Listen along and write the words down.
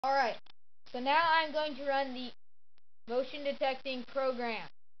Alright, so now I'm going to run the motion detecting program.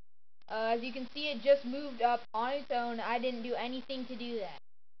 As you can see, it just moved up on its own. I didn't do anything to do that.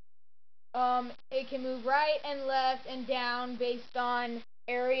 It can move right and left and down based on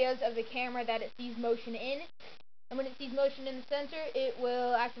areas of the camera that it sees motion in. And when it sees motion in the center, it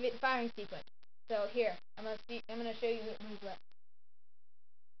will activate the firing sequence. So here, I'm gonna show you it moves left.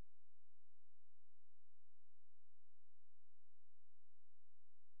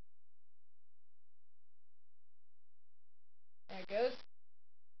 There it goes.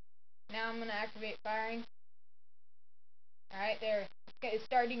 Now I'm gonna activate firing. Alright, there. It's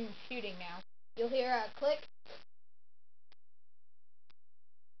starting shooting now. You'll hear a click.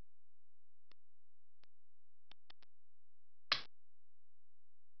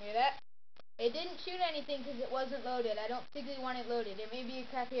 Hear that? It didn't shoot anything because it wasn't loaded. I don't particularly want it loaded. It may be a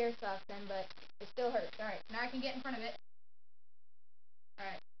crappy airsoft gun, but it still hurts. Alright, now I can get in front of it.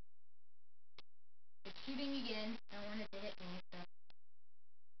 Alright. It's shooting again. I don't want it to hit me. So.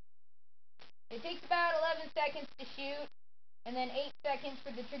 It takes about 11 seconds to shoot, and then 8 seconds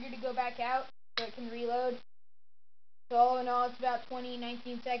for the trigger to go back out so it can reload. So all in all, it's about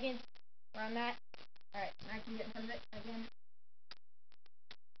 19 seconds around that. Alright, now I can get in front of it again.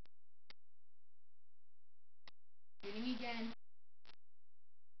 Shooting again.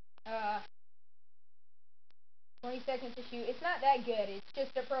 20 seconds to shoot. It's not that good. It's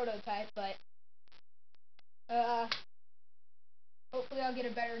just a prototype, but hopefully I'll get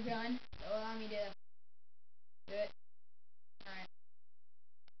a better gun that will allow me to do it. Alright.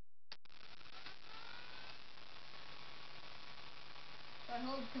 If I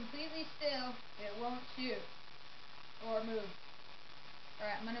hold completely still, it won't shoot or move.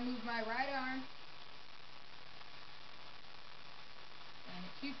 Alright, I'm gonna move my right arm. And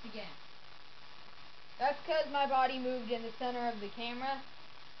it shoots again. That's because my body moved in the center of the camera,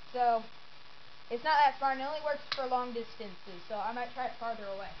 so it's not that far, and it only works for long distances, so I might try it farther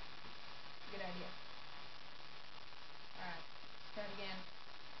away. Good idea. Alright, let's try it again.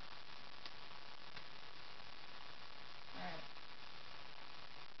 Alright.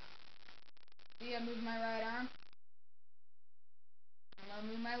 See, I moved my right arm. I'm going to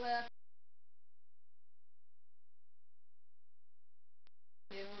move my left.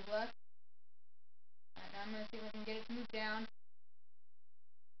 See it move left. Alright, now I'm going to see if I can get it to move down.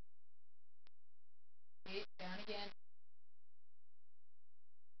 See, down again.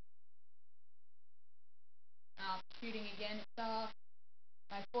 Oh, shooting again. It saw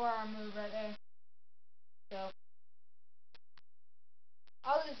my forearm move right there. So,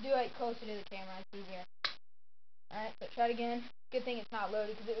 I'll just do it closer to the camera. It's easier. Alright, so try it again. Good thing it's not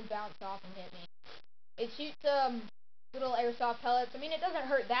loaded because it would bounce off and hit me. It shoots little airsoft pellets. I mean, it doesn't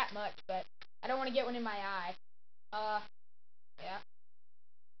hurt that much, but I don't want to get one in my eye. Yeah.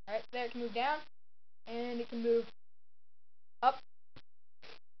 Alright, so there it can move down, and it can move up.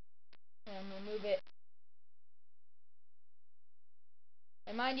 And I'm going to move it.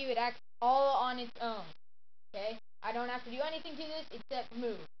 And mind you, it acts all on its own. Okay? I don't have to do anything to this except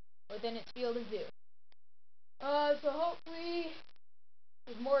move within its field of view. So hopefully,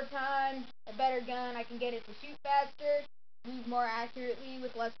 with more time, a better gun, I can get it to shoot faster, move more accurately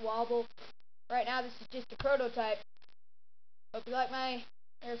with less wobble. Right now, this is just a prototype. Hope you like my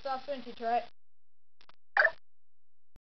Airsoft Sentry. Try it.